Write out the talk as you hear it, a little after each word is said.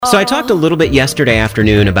So I talked a little bit yesterday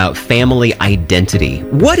afternoon about family identity.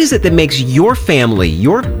 What is it that makes your family,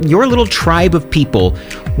 your little tribe of people,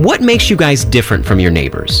 what makes you guys different from your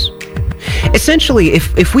neighbors? Essentially,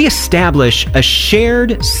 if we establish a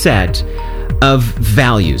shared set of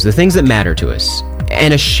values, the things that matter to us,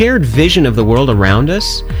 and a shared vision of the world around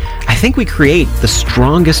us, I think we create the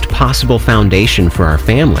strongest possible foundation for our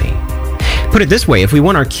family. Put it this way, if we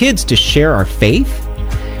want our kids to share our faith,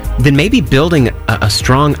 then maybe building a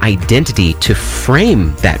strong identity to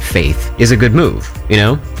frame that faith is a good move, you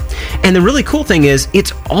know? And the really cool thing is,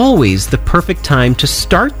 it's always the perfect time to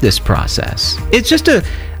start this process. It's just a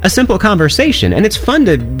simple conversation, and it's fun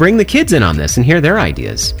to bring the kids in on this and hear their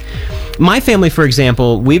ideas. My family, for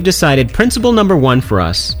example, we've decided principle number one for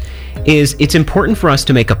us is it's important for us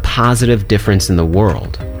to make a positive difference in the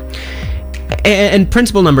world. And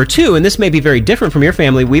principle number two, and this may be very different from your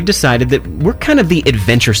family, we've decided that we're kind of the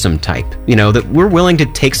adventuresome type, you know, that we're willing to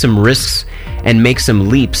take some risks and make some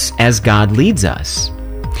leaps as God leads us.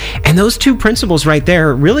 And those two principles right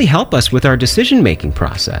there really help us with our decision-making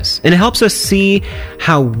process. And it helps us see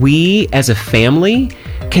how we as a family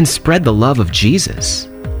can spread the love of Jesus.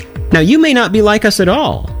 Now, you may not be like us at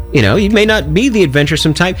all. You know, you may not be the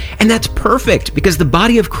adventuresome type, and that's perfect because the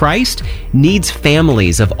body of Christ needs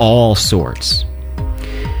families of all sorts.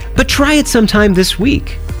 But try it sometime this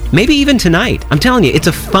week, maybe even tonight. I'm telling you, it's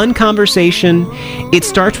a fun conversation. It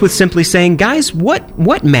starts with simply saying, guys,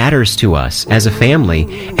 what matters to us as a family?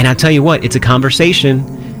 And I'll tell you what, it's a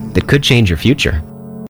conversation that could change your future.